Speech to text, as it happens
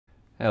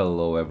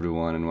Hello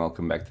everyone and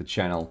welcome back to the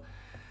channel.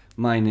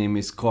 My name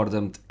is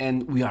Cordumt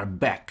and we are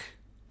back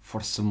for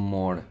some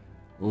more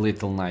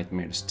Little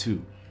Nightmares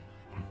 2.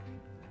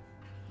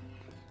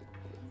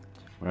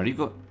 Where are you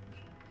go?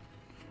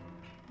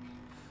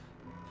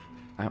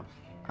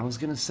 I was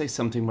gonna say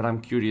something, but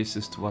I'm curious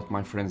as to what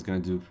my friend's gonna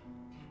do.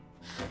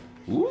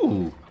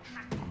 Ooh!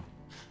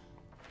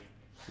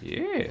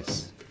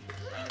 Yes!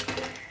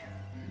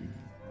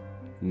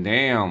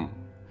 Damn!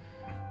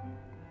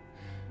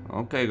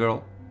 Okay,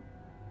 girl.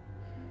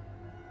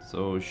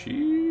 So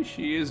she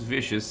is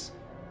vicious.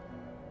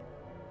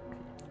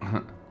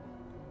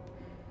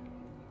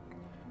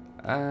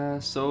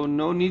 So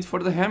no need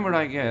for the hammer,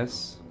 I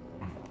guess.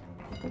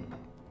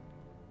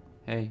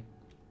 Hey,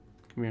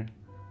 come here.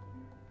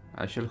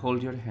 I shall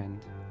hold your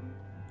hand.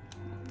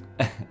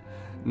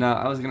 Now,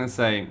 I was gonna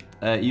say,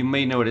 you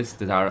may notice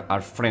that our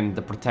friend,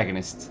 the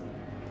protagonist,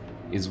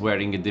 is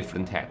wearing a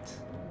different hat.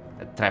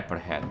 A trapper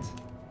hat.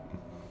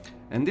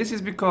 And this is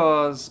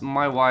because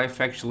my wife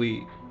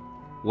actually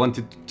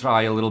wanted to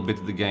try a little bit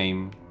of the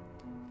game,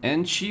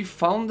 and she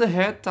found the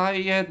hat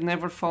I had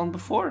never found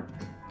before,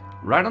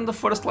 right on the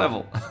first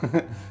level.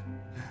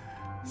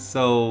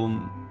 So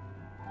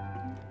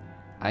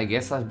I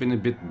guess I've been a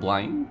bit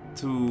blind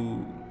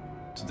to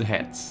the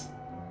hats,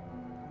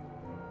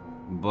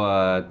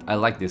 but I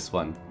like this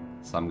one,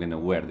 so I'm gonna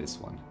wear this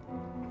one.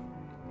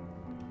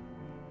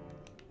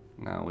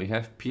 Now we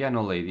have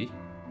Piano Lady,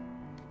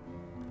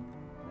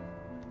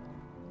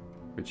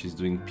 which is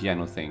doing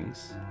piano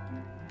things.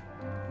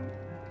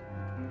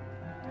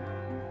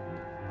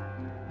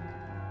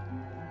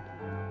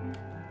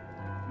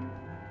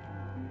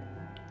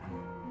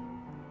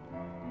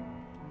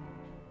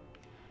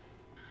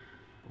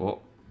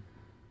 Oh.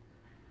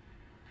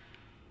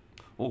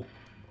 Oh.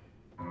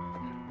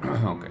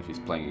 Okay, she's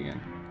playing again.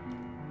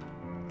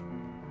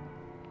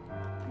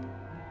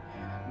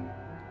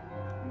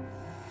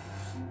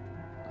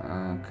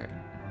 Okay.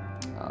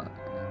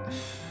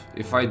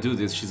 If I do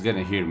this, she's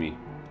gonna hear me.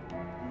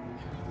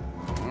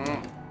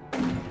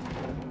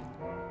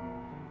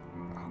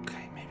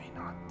 Okay, maybe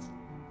not.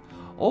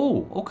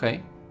 Oh,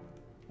 okay.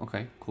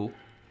 Okay, cool.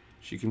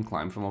 She can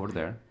climb from over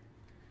there.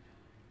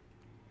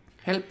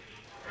 Help!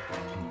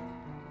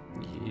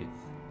 Yes.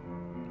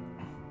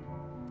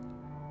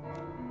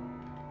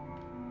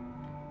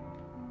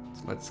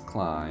 So let's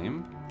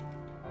climb.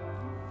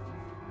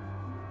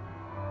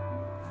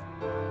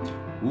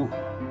 Ooh.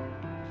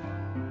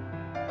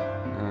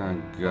 Oh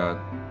god.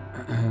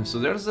 So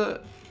there's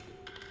a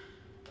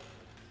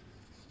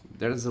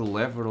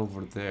lever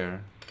over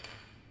there.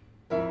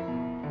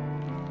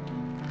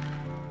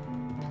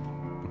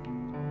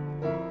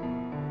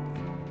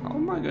 How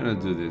am I gonna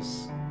do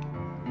this?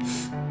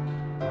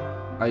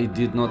 I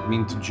did not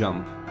mean to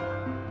jump.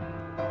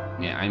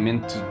 Yeah, I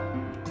meant to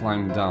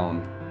climb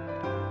down.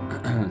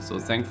 So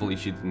thankfully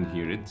she didn't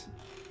hear it.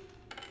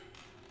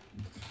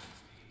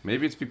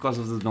 Maybe it's because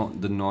of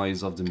the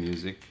noise of the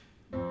music.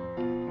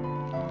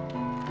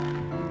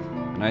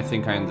 And I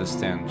think I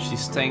understand. She's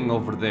staying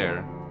over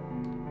there,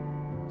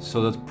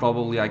 so that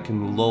probably I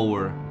can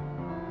lower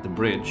the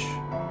bridge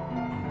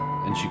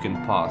and she can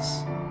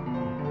pass.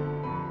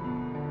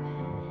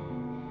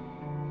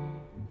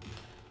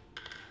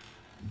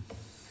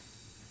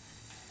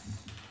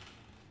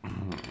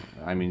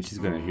 I mean, she's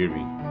gonna hear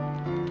me.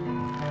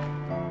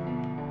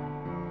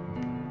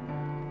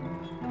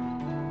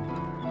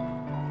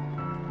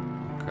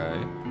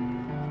 Okay.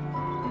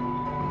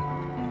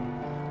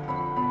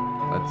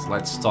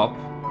 Let's stop.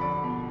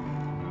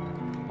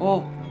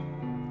 Oh.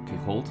 Okay,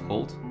 hold.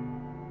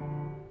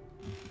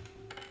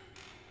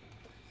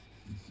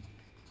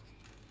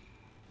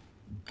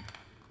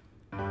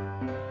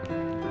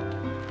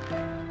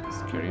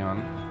 Let's carry on.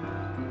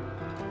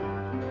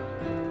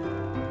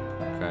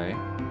 Okay.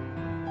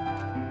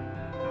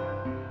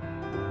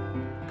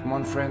 Come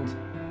on, friend.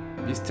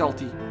 Be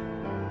stealthy.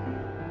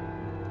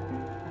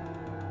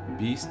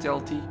 Be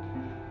stealthy.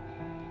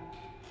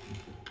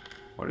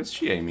 What is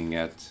she aiming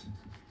at?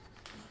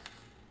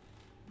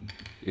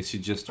 Is she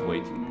just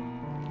waiting?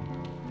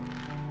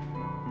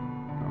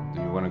 Oh,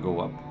 do you want to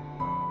go up?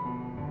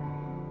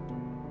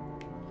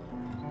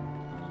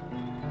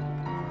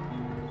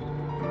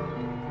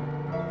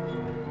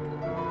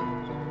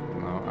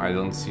 No, I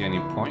don't see any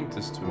point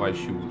as to why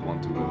she would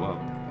want to go up.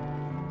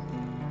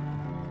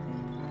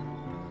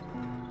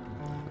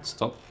 Let's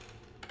stop.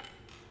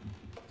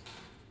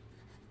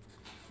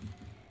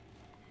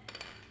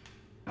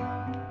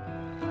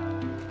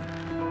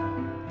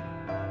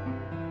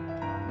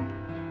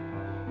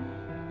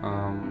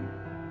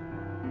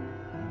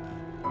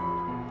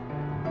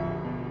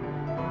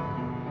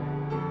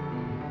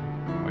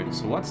 Wait,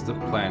 so what's the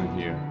plan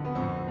here?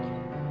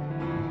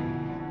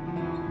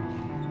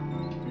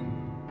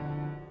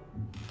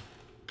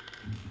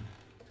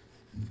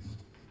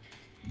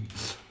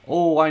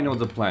 Oh, I know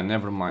the plan,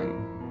 never mind.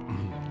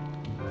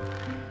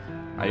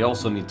 I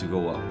also need to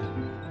go up.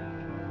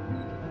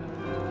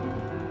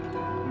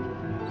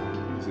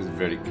 This is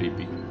very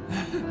creepy.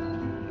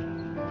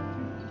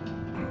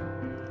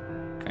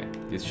 Okay.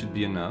 This should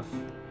be enough.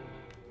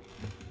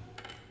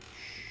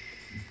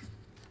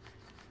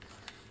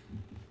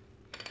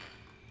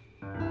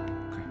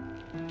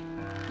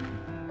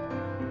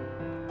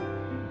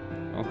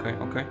 Okay.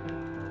 Okay.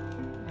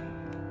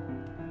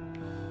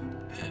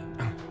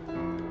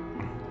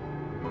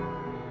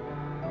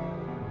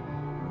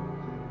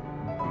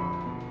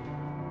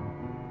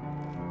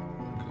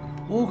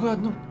 Oh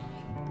god, no.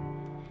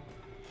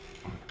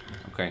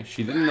 Okay,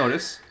 she didn't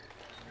notice.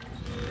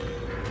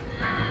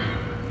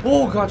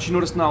 Oh god, she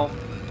noticed now.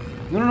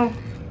 No, no, no.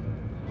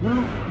 No,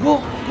 no, no.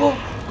 Go, go,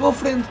 go,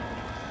 friend.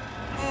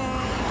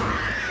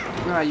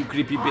 Ah, you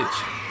creepy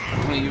bitch.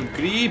 You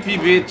creepy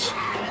bitch.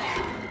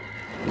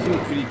 You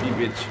creepy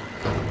bitch.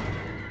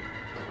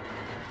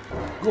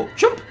 Go,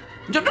 jump.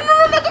 Jump. No, no,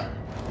 no, no.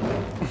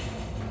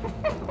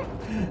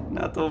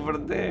 Not over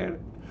there.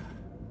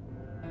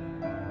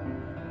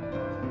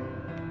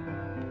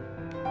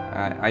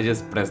 I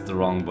just pressed the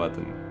wrong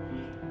button.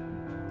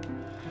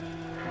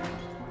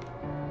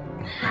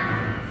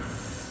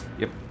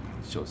 Yep,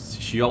 so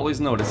she always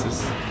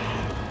notices.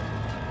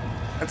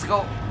 Let's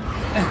go.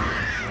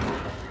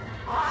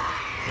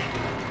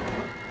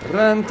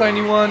 Run,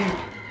 tiny one.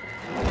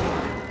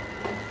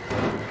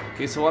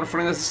 Okay, so our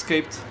friend has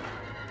escaped,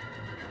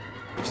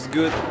 which is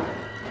good.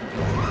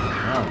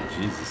 Oh,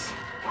 Jesus.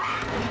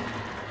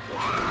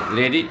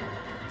 Lady.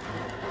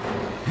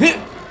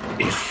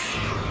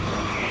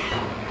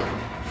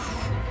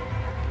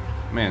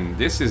 Man,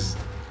 this is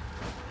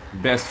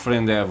best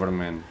friend ever,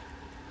 man.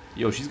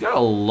 Yo, she's got a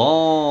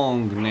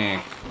long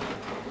neck.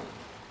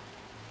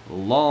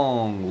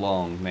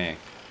 Long neck.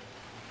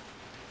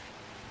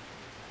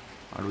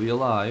 Are we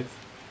alive?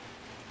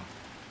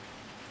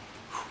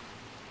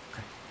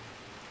 Okay.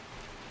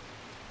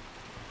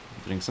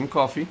 Drink some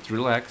coffee to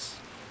relax.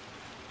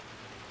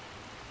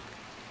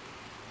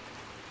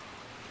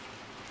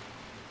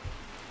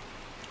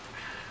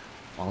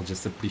 While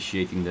just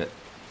appreciating the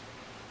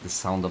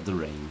sound of the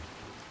rain.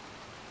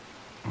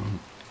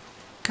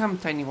 Come,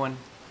 tiny one.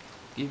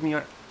 Give me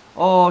your...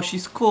 Oh,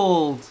 she's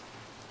cold.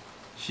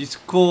 She's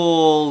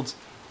cold.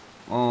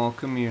 Oh,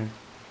 come here.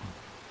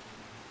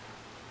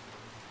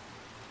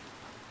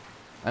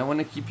 I want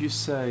to keep you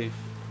safe.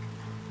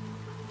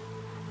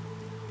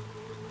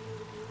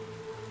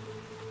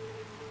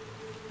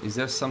 Is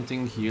there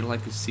something here,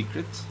 like a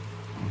secret?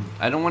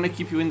 I don't want to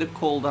keep you in the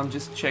cold. I'm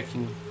just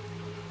checking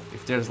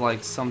if there's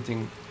like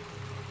something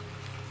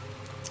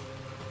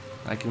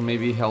I can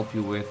maybe help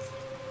you with.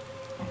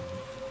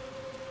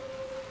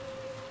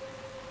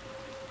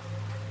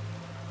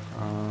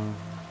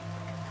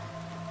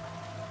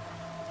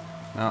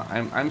 Now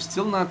I'm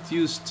still not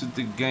used to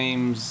the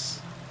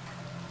games.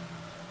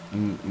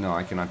 No,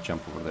 I cannot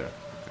jump over there.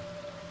 Okay.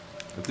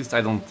 At least I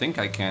don't think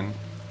I can.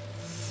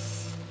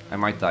 I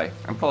might die.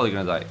 I'm probably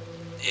gonna die.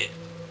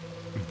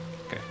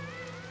 Okay.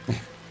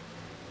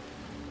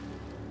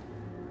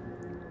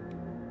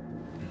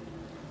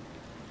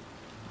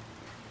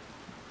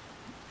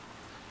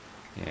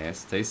 Yeah,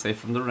 stay safe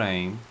from the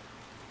rain.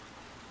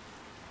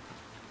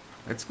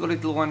 Let's go,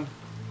 little one.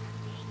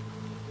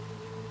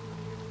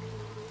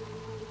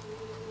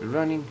 We're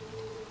running.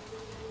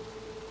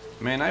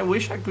 Man, I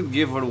wish I could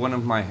give her one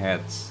of my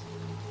hats.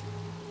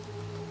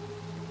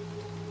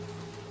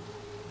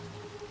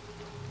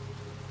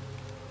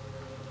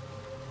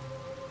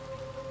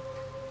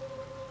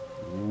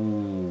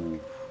 Ooh.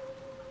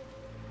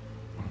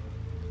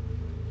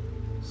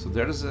 So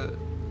there's a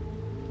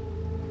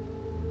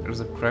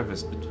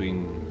crevice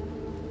between...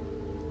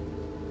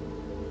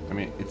 I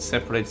mean, it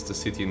separates the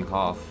city in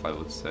half, I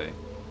would say.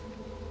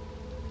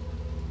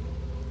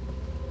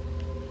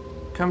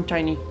 Come,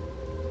 Tiny.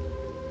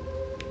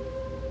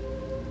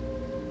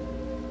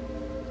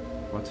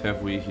 What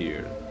have we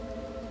here?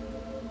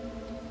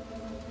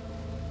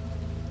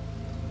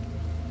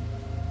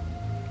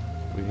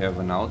 We have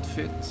an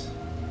outfit.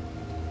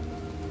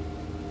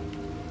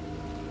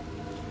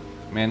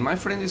 Man, my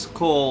friend is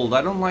cold.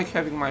 I don't like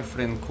having my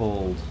friend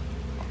cold.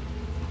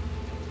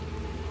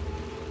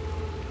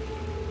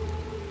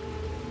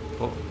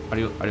 Oh, are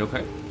you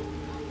okay?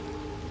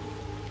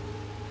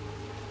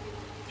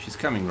 She's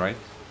coming, right?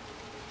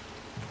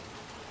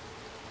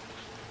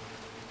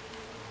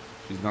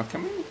 She's not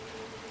coming?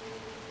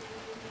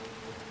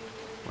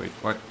 Wait,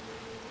 what?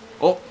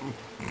 Oh!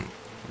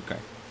 Okay.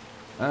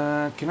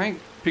 Can I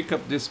pick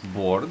up this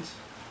board?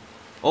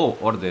 Oh,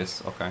 or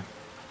this, okay.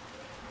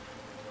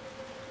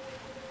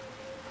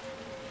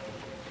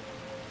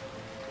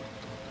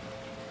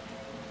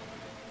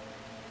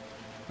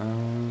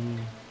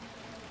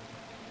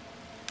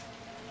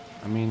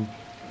 I mean,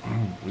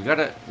 we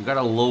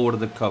gotta lower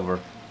the cover.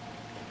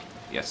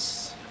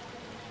 Yes.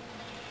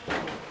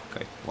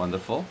 Okay,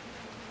 wonderful.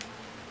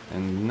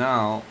 And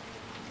now,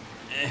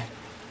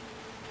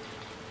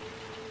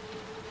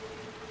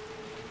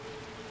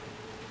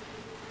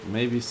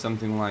 maybe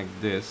something like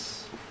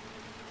this.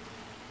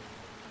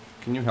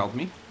 Can you help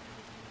me?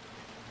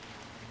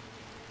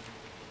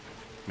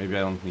 Maybe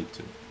I don't need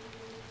to.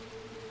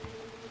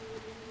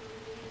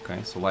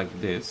 Okay, so like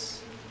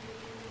this.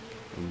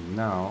 And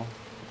now,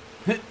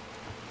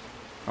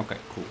 Okay,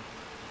 cool.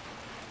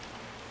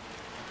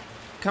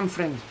 Come,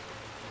 friend.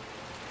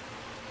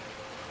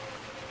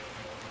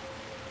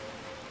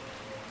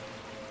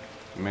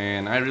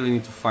 Man, I really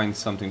need to find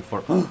something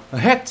for... a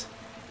hat!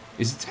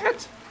 Is it a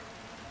hat?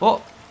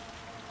 Oh!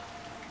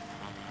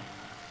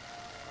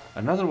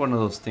 Another one of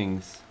those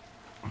things.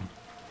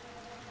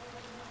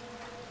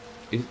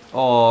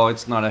 Oh,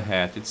 it's not a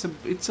hat. It's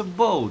a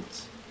boat.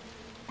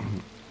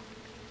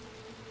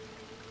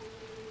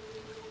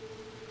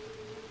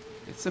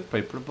 It's a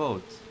paper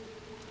boat.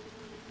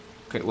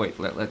 Okay, wait.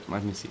 Let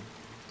me see.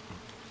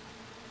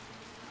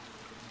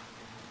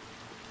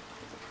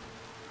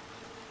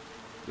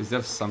 Is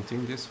there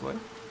something this way?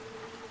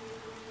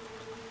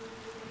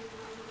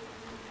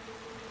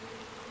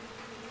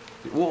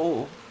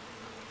 Whoa!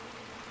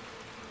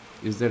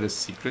 Is there a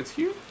secret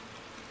here?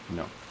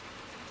 No.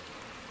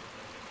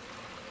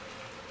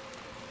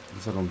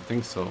 I don't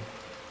think so.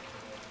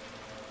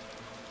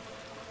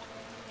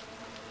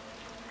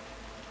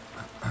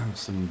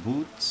 Some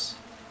boots.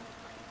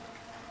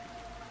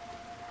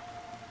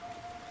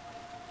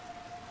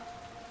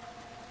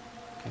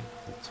 Okay,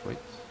 let's wait.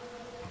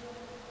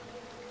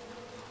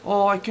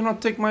 Oh, I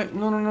cannot take my...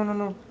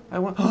 No. I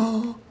want...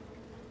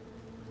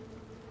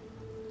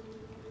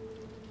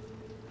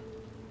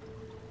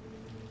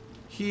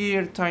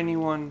 Here, tiny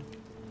one.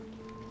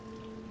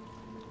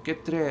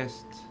 Get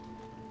dressed.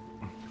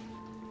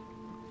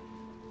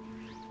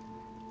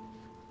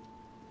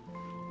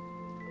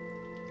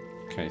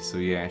 Okay, so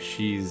yeah,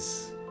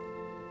 she's...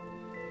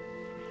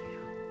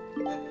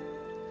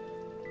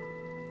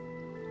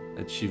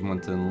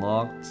 Achievement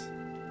unlocked.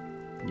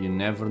 You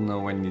never know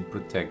when you need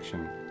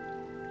protection.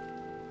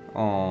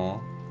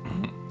 Oh.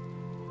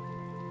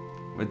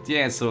 But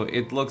yeah, so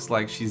it looks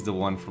like she's the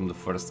one from the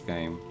first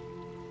game.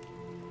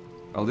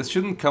 Well, this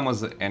shouldn't come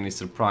as any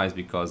surprise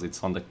because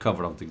it's on the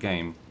cover of the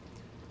game.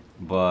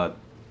 But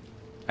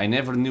I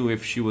never knew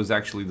if she was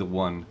actually the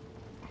one.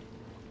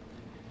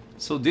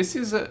 So this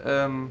is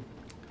a...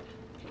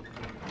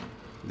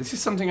 This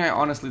is something I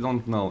honestly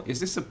don't know. Is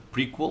this a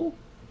prequel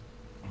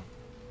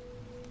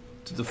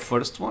to the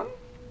first one?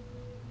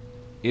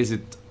 Is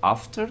it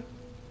after?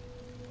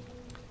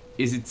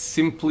 Is it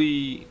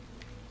simply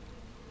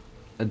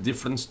a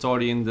different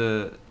story in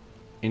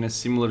a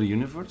similar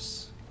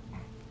universe?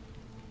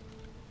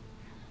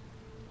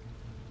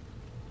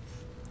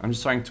 I'm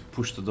just trying to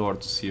push the door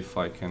to see if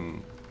I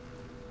can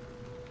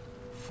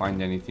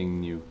find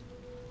anything new.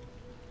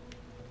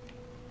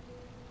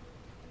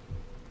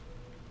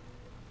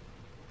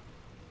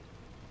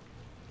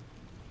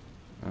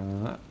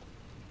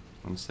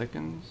 One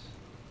second.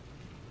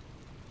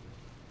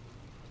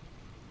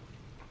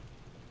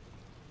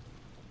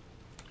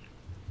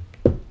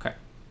 Okay.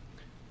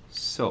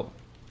 So,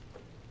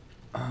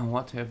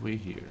 what have we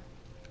here?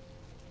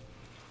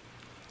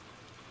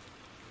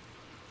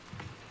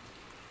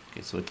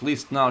 Okay, so at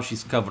least now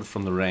she's covered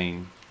from the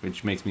rain,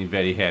 which makes me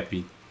very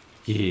happy.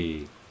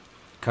 Yeah.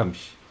 Come,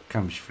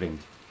 friend.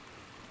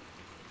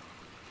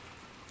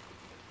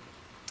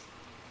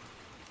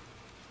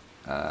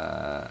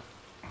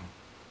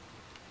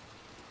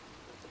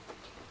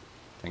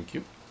 Thank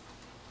you.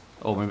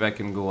 Oh, maybe I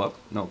can go up.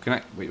 No, can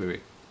I?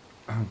 Wait.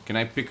 Can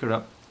I pick her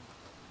up?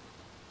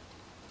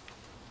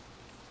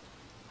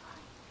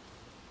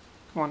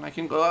 Come on, I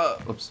can go.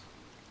 Oops.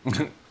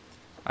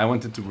 I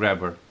wanted to grab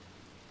her.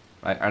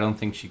 I don't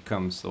think she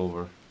comes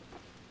over.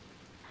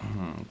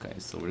 Okay,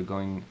 so we're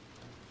going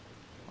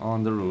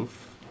on the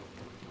roof.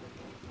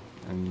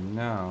 And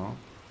now...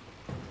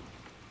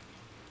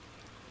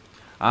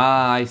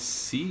 Ah, I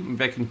see.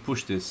 Maybe I can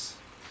push this.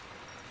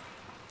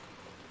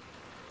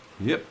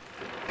 Yep.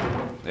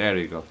 There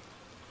you go.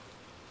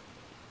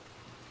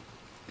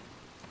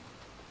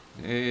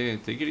 Hey,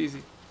 take it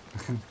easy.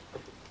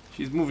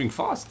 She's moving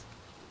fast.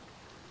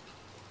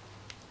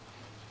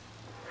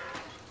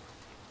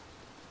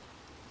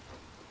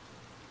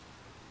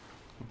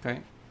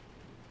 Okay.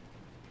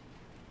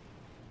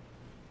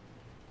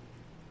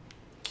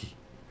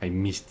 I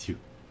missed you.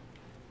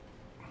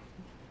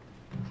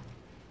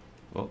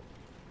 Oh,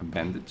 a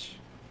bandage.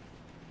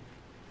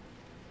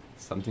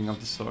 Something of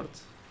the sort.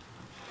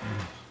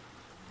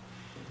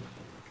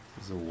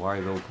 It's a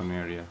wide open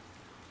area.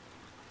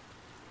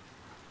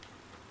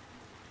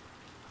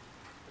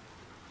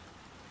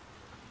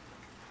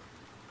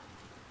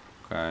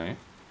 Okay.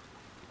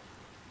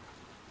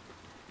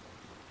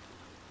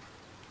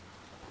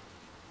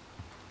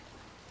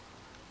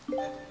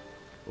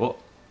 Oh,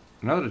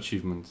 another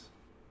achievement.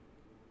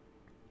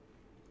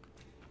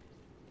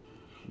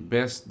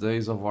 Best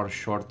days of our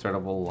short,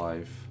 terrible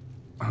life.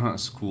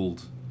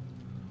 Schooled.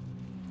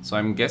 So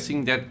I'm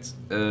guessing that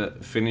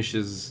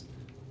finishes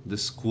the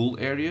school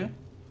area.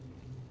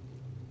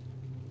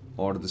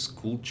 Or the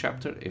school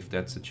chapter, if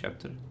that's a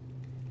chapter.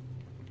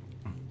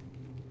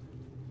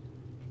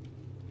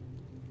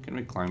 Can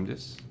we climb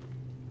this?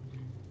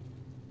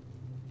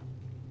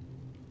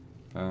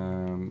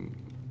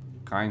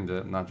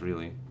 Kinda, not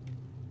really.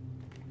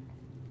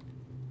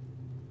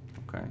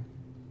 Okay.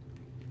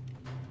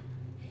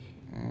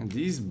 And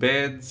these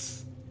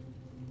beds...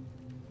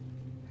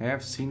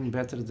 Have seen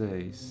better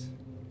days.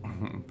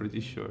 I'm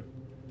pretty sure.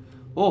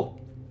 Oh!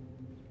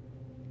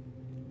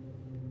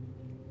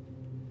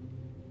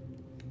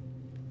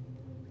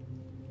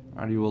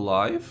 Are you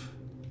alive?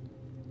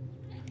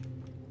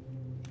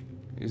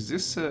 Is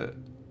this a...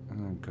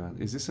 Oh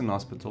god, is this an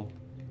hospital?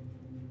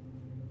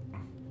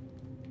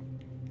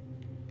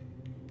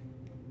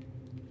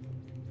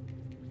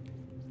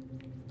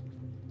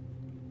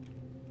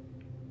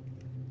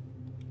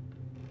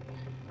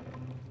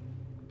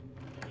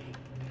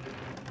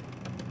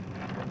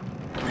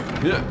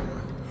 Yeah.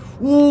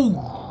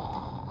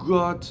 Oh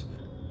god.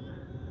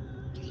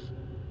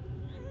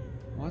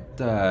 What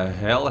the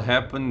hell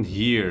happened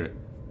here?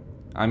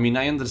 I mean,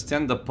 I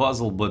understand the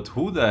puzzle, but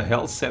who the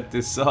hell set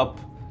this up?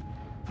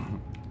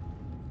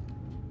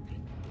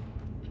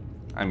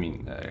 I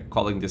mean,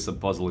 calling this a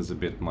puzzle is a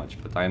bit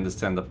much, but I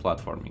understand the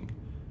platforming.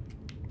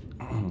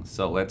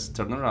 So let's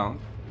turn around.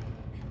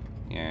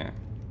 Yeah.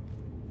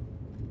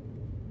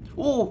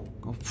 Oh!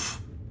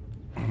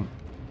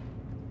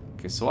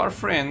 Okay, so our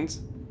friend,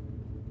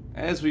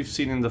 as we've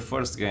seen in the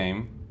first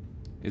game,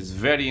 is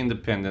very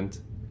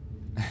independent.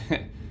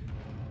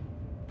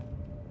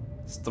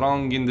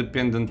 Strong,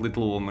 independent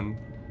little woman.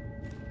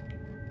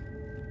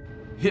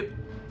 Hip.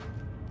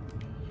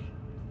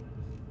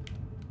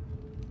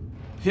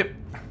 Hip.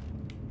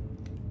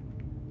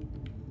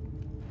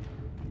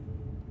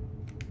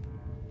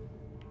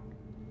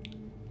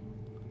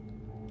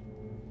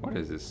 What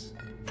is this?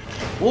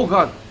 Oh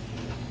god!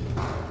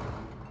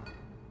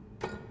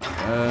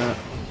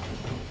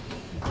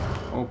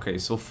 Okay,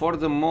 so for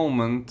the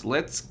moment,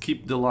 let's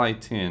keep the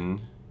light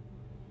in.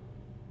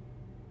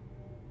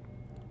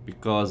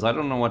 Because I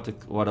don't know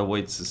what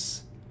awaits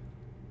us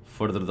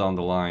further down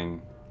the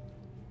line.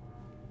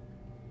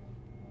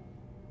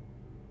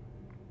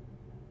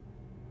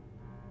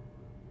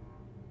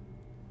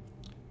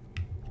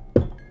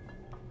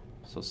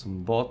 So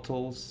some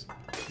bottles,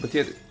 but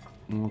yet,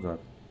 oh god,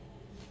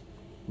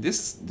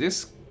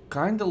 this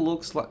kind of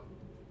looks like.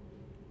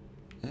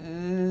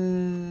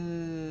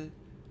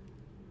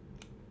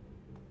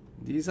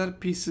 These are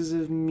pieces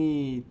of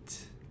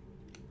meat.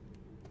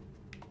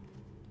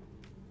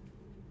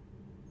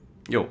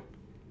 Yo,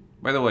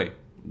 by the way,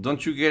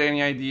 don't you get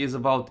any ideas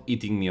about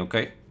eating me,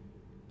 okay?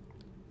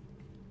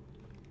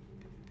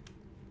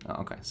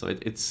 Okay, so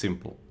it's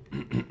simple.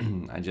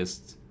 I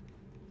just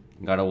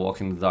gotta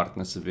walk in the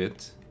darkness a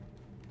bit.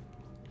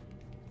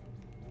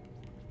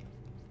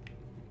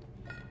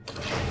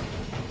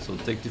 So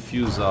take the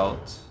fuse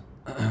out,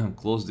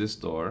 close this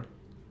door.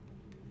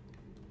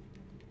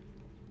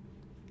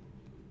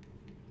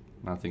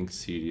 Nothing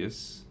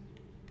serious.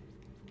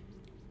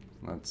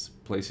 Let's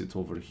place it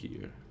over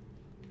here.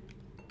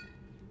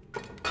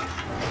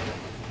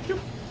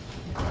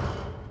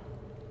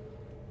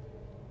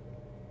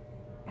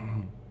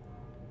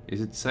 Is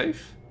it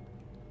safe?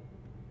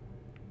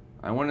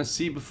 I want to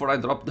see before I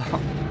drop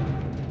down.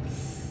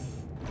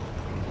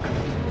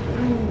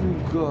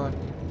 Oh god.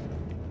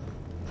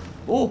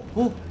 Oh,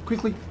 oh,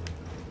 quickly.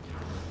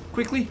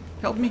 Quickly,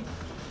 help me.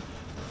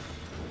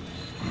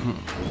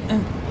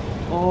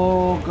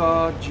 Oh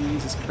god,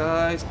 Jesus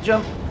Christ.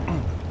 Jump.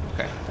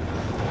 Okay.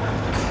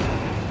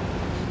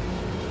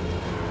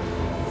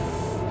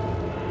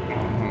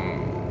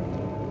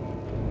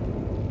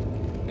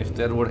 If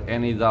there were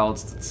any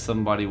doubts that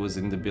somebody was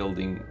in the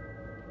building.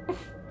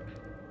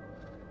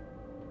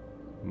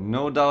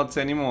 No doubts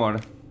anymore.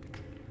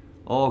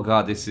 Oh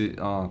god, this is...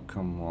 Oh,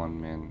 come on,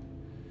 man.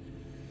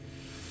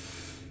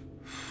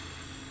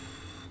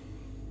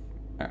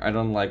 I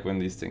don't like when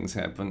these things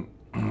happen.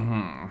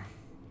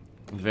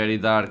 Very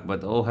dark,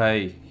 but oh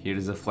hey,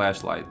 here's a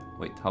flashlight.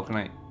 Wait, how can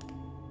I...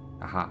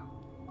 Aha.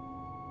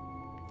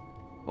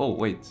 Oh,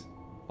 wait.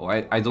 Oh,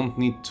 I don't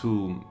need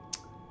to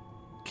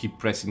keep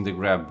pressing the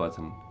grab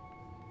button.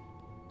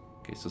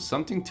 Okay, so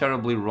something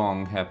terribly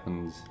wrong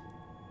happened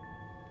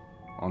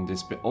on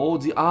this... Oh,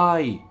 the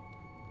eye!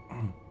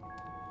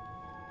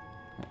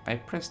 I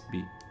pressed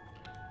B.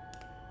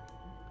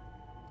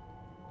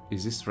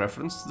 Is this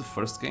reference to the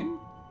first game?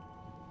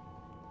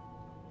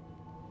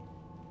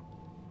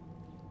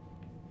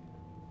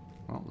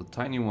 Well, the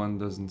tiny one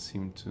doesn't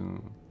seem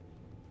to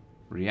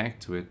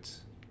react to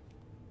it.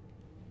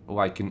 Oh,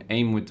 I can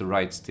aim with the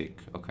right stick.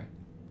 Okay.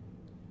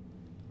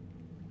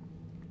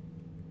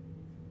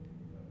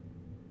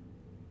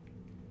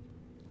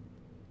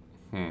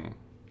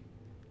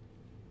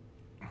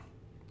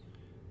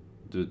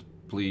 Dude,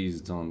 please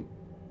don't.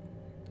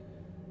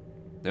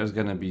 There's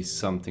gonna be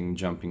something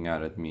jumping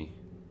out at me.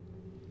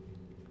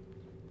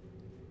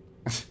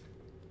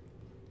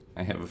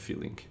 I have a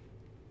feeling.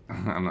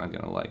 I'm not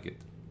gonna like it.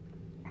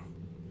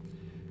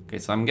 Okay,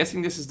 so I'm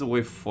guessing this is the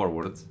way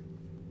forward.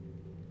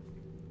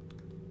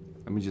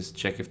 Let me just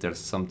check if there's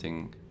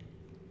something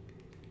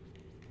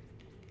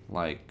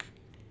like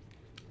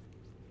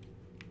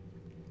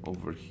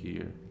over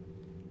here.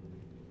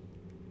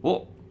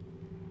 Whoa!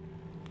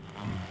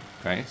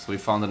 Okay, so we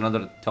found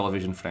another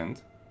television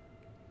friend.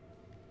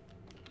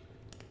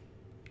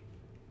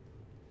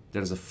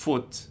 There's a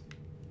foot.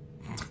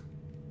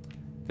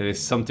 There is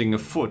something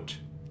afoot.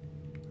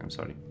 I'm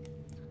sorry.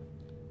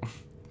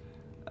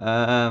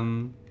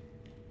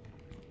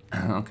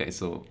 Okay,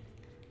 so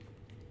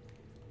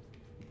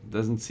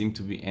doesn't seem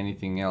to be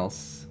anything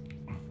else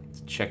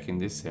to check in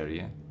this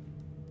area.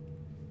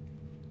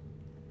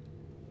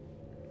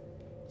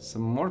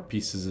 Some more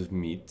pieces of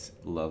meat,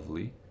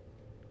 lovely.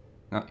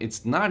 Now,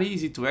 it's not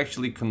easy to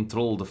actually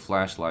control the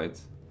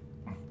flashlight,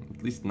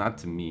 at least not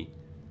to me.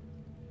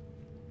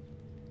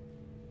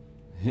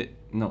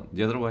 No,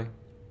 the other way.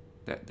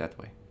 That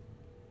way.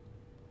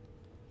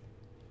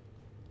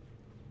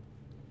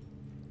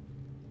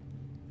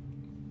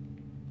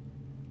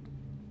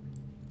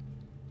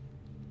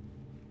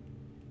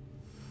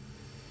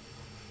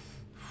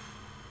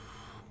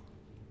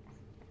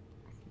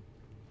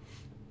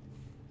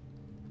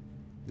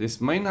 This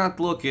may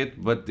not look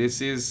it, but this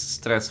is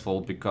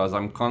stressful because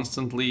I'm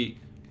constantly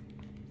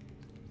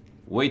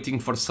waiting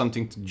for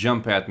something to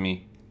jump at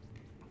me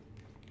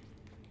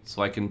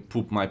so I can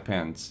poop my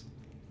pants.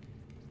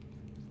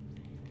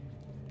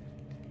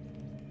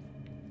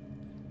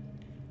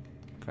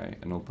 Okay,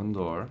 an open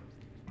door.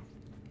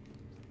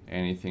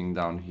 Anything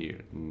down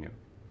here? No.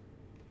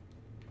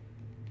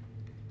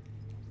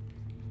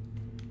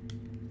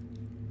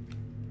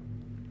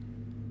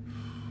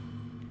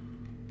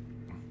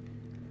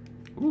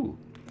 Ooh.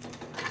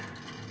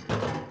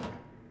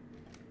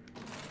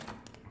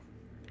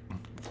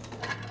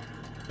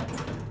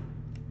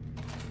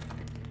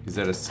 Is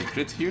there a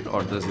secret here,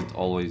 or does it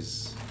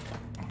always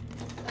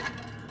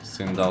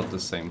send out the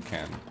same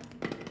can?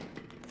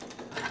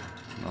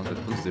 No,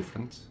 that looks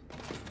different.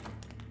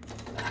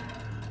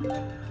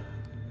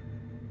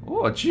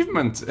 Oh,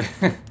 achievement!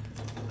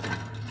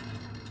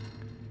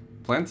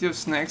 Plenty of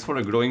snacks for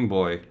a growing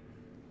boy.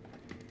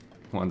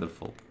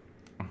 Wonderful.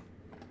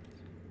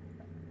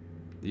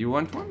 Do you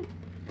want one?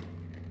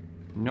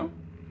 No?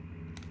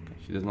 Okay,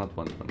 she does not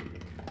want one.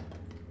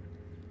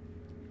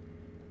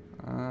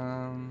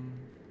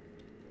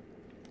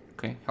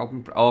 Okay, help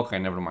me. Oh, okay,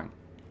 never mind.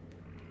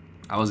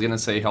 I was gonna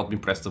say help me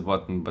press the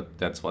button, but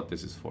that's what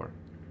this is for.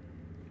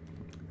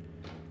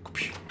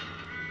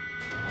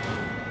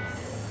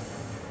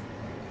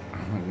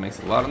 It makes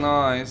a lot of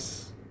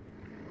noise.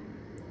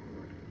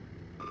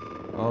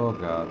 Oh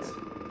god.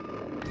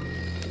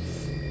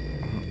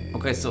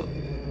 Okay, so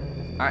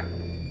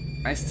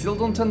I still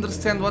don't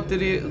understand what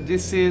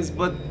this is,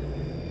 but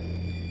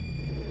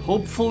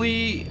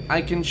hopefully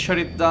I can shut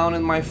it down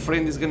and my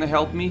friend is gonna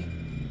help me.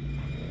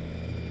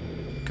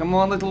 Come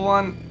on, little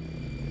one.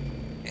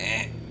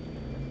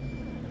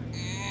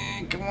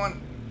 Come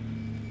on.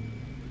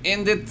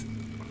 End it.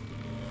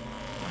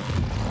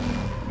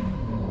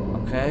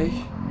 Okay.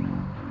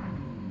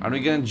 Are we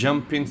gonna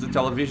jump into the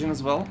television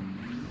as well?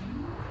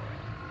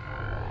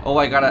 Oh,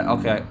 I gotta...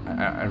 Okay,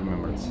 I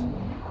remember it.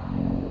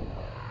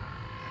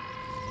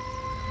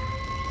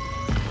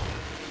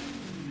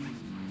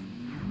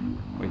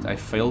 Wait, I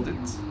failed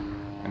it?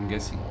 I'm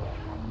guessing.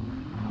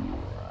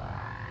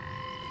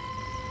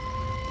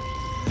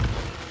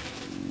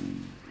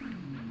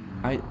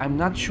 I'm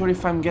not sure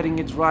if I'm getting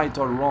it right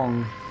or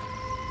wrong.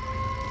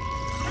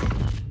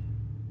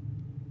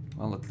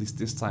 Well, at least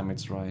this time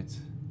it's right.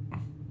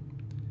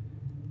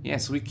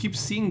 Yes, we keep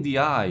seeing the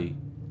eye.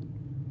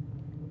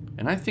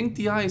 And I think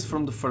the eye is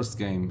from the first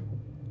game.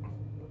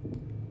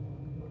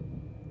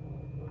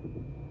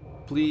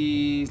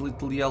 Please,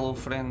 little yellow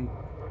friend,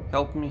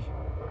 help me.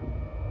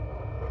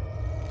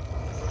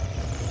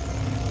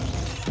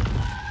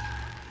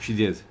 She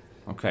did.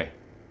 Okay.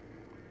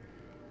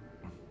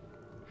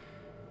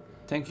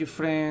 Thank you,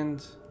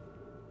 friend.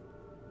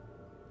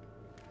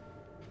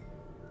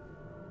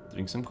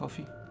 Drink some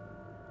coffee.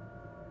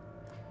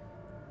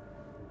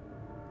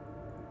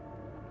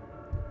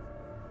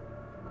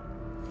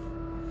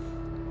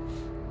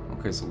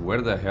 Okay, so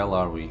where the hell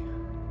are we?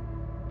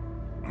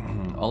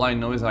 All I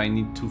know is I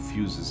need 2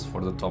 fuses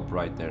for the top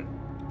right there.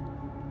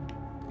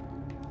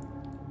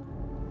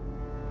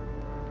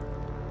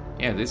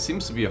 Yeah, this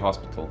seems to be a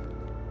hospital.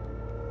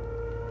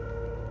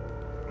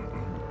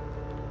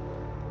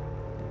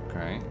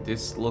 Okay,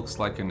 this looks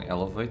like an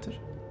elevator.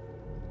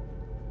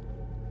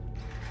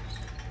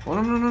 Oh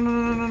no no no no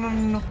no no no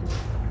no no!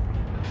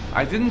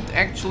 I didn't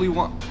actually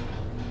want...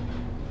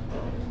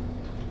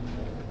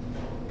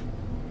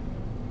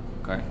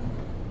 Okay.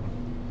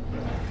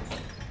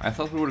 I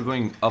thought we were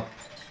going up.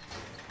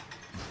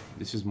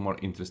 This is more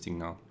interesting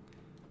now.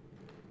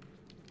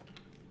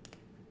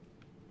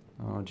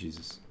 Oh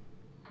Jesus.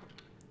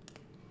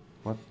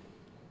 What?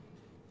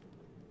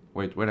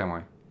 Wait, where am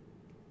I?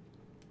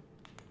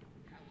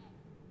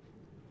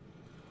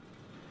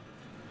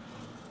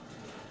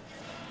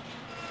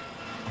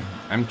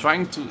 I'm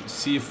trying to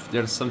see if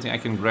there's something I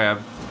can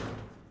grab.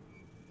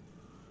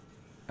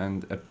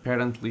 And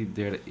apparently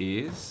there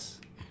is.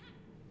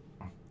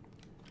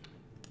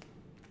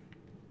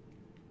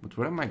 But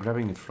where am I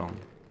grabbing it from?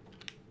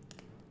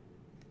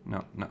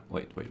 No, no,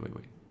 wait.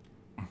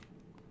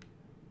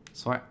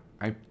 So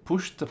I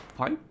pushed the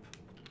pipe?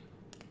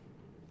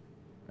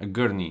 A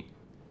gurney,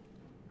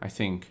 I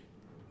think.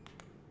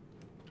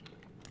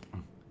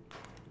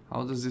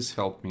 How does this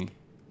help me?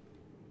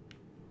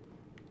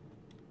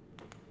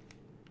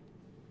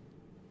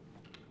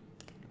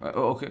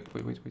 Oh, okay,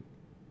 wait.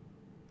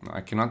 No,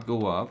 I cannot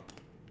go up.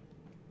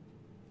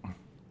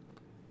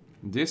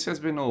 This has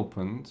been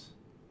opened.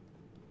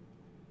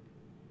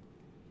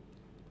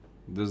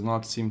 Does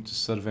not seem to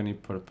serve any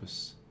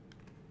purpose.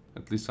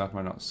 At least not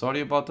right now.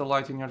 Sorry about the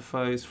light in your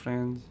face,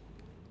 friend.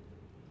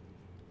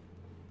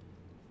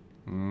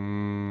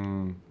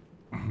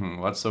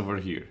 What's over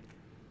here?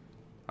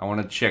 I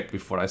want to check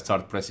before I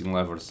start pressing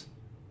levers.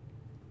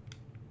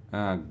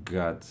 Ah,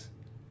 God.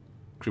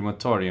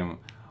 Crematorium.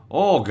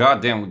 Oh,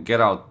 goddamn, get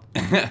out.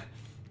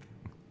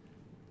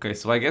 Okay,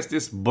 so I guess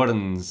this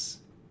burns.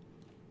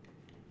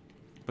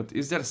 But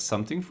is there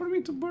something for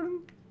me to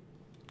burn?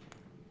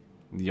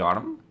 The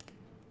arm?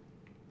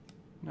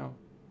 No.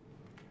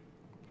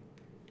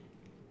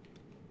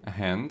 A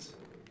hand?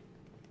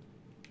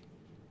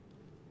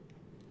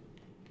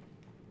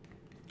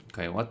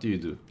 Okay, what do you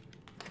do?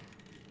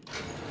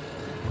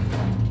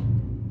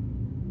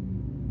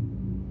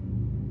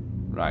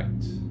 Right.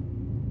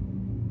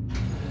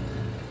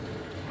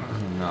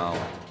 Now,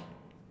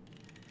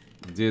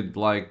 did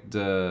like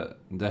the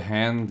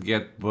hand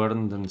get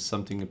burned and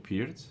something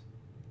appeared?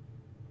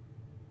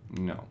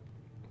 No.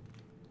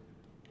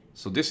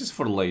 So this is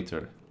for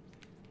later,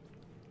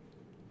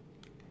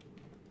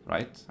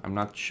 right? I'm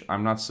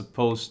not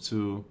supposed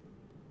to.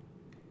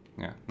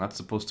 Yeah, not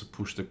supposed to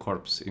push the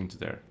corpse into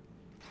there.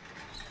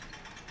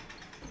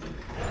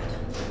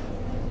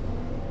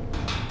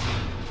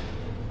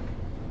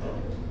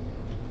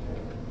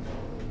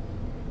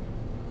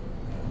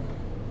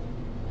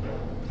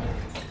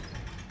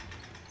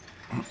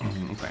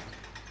 Okay.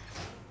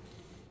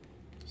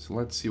 So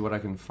let's see what I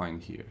can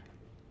find here.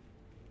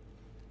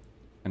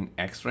 An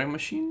X-ray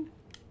machine?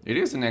 It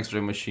is an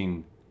X-ray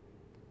machine.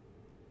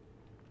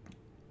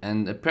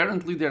 And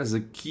apparently there's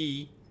a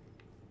key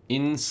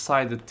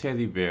inside the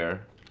teddy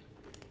bear.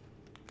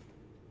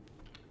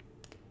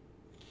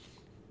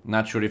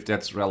 Not sure if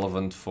that's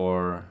relevant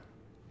for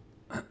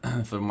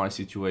for my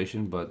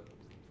situation, but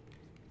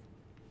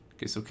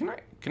okay, so can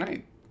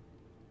I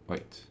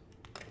wait.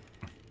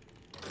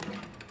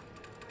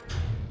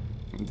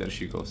 There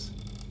she goes.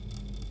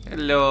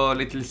 Hello,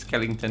 little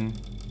skeleton.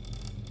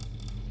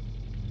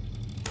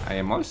 I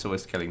am also a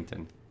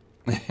skeleton.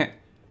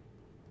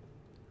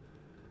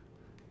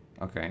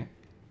 Okay.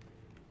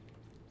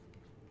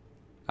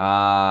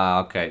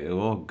 Ah, okay.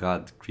 Oh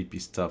god, creepy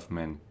stuff,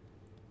 man.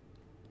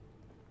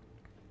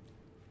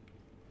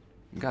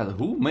 God,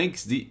 who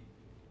makes the...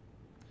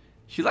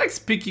 She likes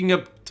picking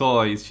up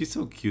toys. She's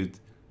so cute.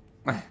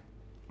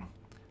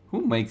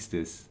 Who makes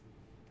this?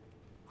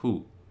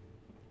 Who?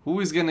 Who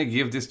is gonna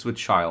give this to a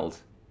child?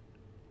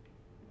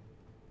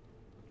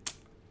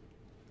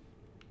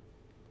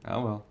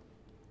 Oh well.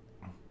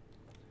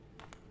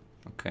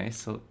 Okay,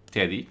 so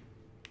Teddy,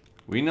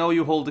 we know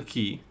you hold the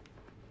key,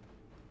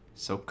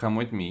 so come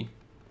with me.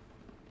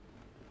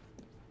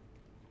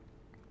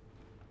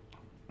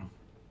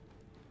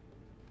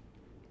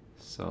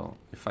 So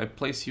if I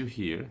place you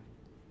here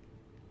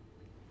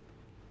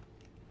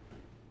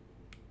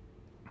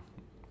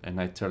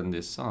and I turn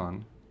this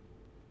on,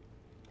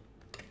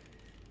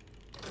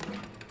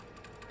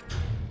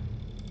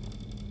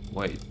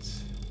 wait.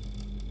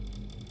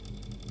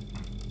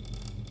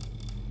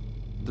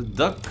 The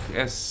duck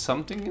has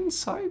something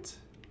inside?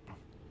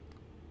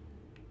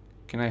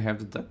 Can I have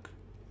the duck?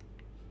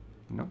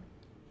 No.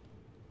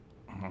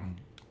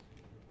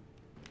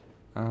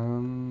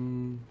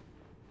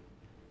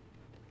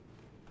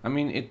 I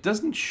mean, it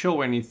doesn't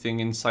show anything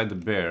inside the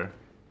bear.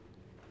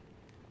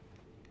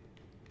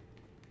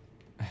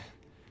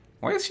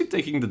 Why is she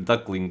taking the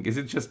duckling? Is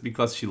it just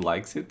because she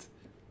likes it?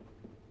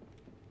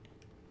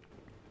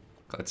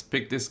 Let's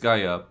pick this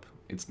guy up.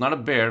 It's not a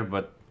bear,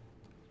 but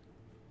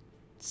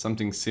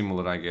something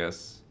similar, I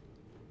guess.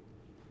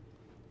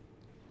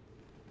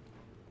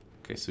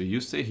 Okay, so you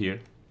stay here.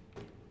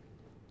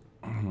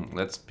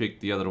 Let's pick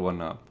the other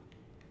one up.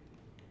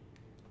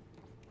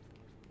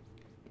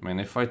 Man,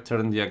 if I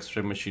turn the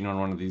X-ray machine on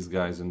one of these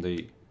guys and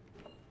they...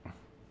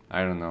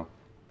 I don't know.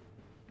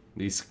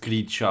 They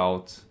screech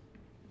out.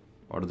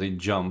 Or they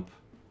jump.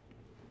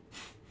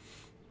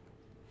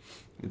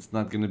 It's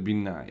not gonna be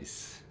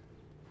nice.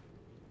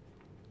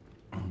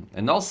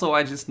 And also,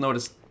 I just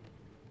noticed...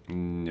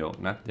 No,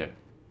 not there.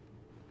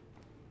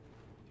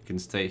 You can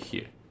stay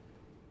here.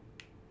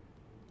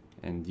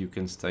 And you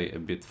can stay a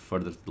bit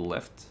further to the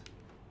left.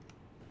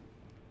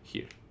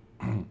 Here.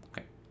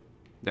 Okay.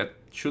 That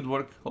should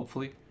work,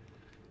 hopefully.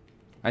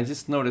 I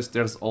just noticed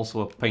there's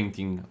also a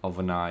painting of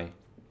an eye.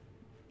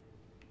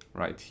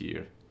 Right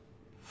here.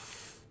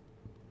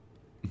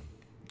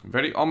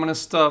 Very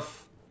ominous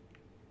stuff.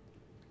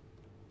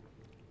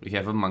 We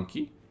have a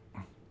monkey.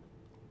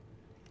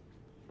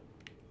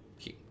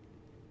 Okay.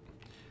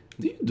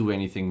 Do you do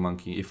anything,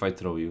 monkey, if I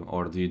throw you?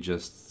 Or do you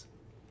just...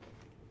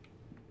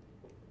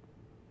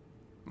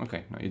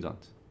 Okay, no, you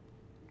don't.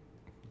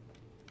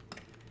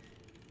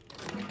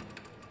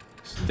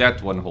 So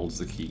that one holds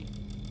the key.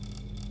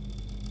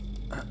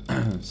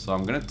 So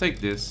I'm gonna take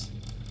this.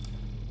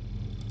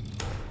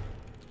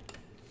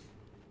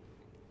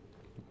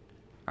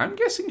 I'm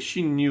guessing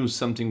she knew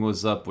something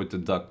was up with the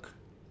duck.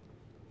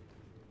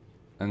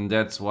 And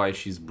that's why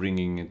she's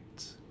bringing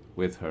it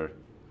with her.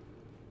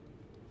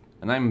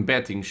 And I'm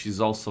betting she's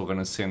also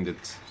gonna send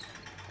it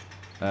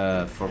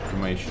for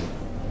cremation.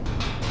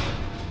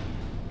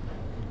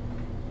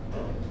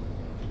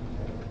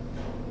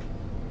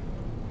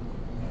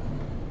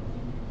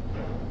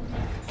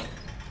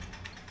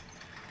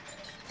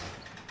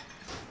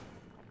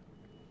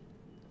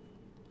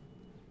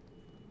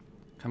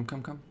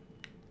 Come.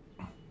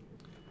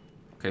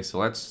 Okay, so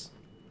let's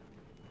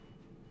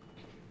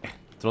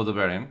throw the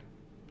bear in.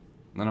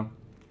 No.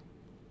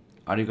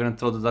 Are you gonna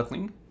throw the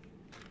duckling?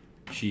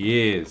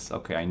 She is.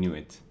 Okay, I knew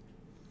it.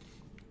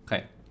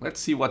 Okay, let's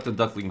see what the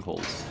duckling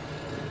holds.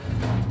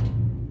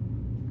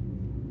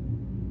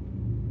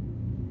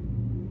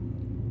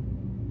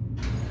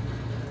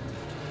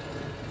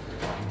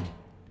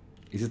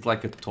 Is it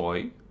like a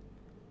toy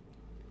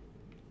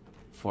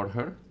for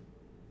her?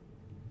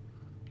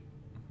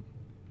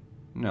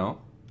 No.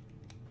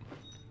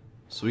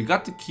 So we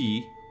got the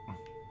key.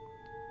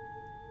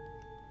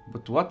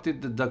 But what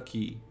did the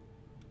ducky...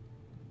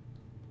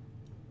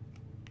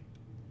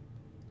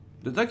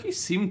 The ducky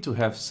seemed to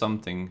have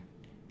something.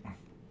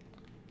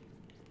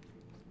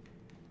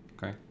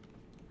 Okay.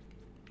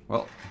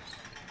 Well,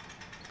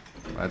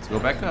 let's go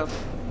back up.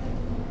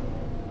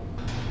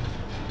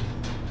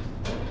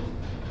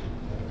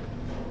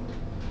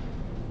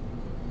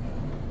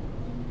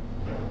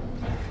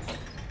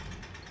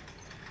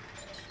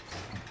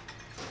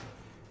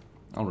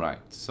 Alright,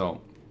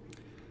 so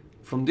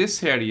from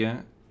this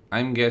area,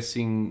 I'm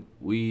guessing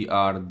we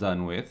are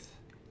done with.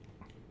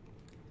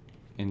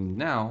 And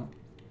now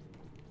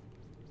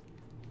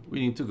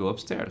we need to go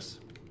upstairs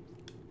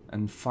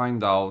and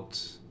find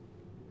out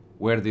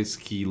where this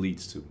key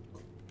leads to.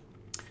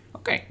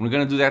 Okay, we're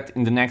gonna do that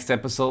in the next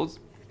episode.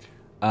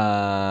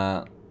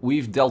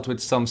 We've dealt with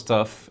some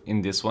stuff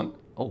in this one.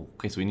 Oh,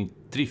 okay, so we need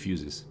 3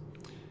 fuses.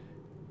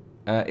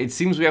 It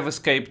seems we have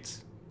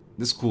escaped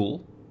the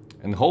school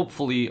and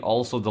hopefully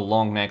also the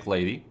long neck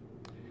lady.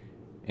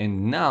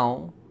 And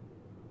now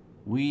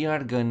we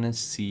are gonna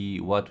see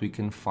what we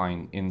can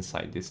find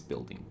inside this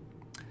building.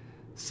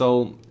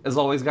 So, as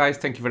always guys,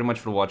 thank you very much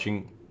for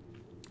watching.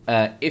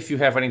 If you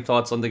have any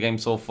thoughts on the game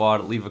so far,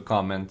 leave a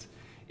comment.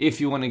 If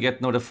you want to get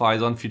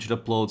notified on future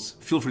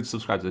uploads, feel free to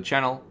subscribe to the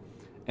channel.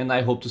 And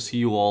I hope to see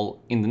you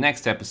all in the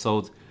next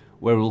episode,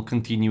 where we'll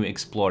continue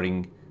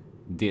exploring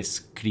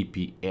this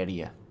creepy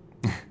area.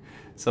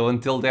 So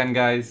until then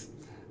guys,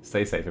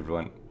 stay safe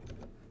everyone.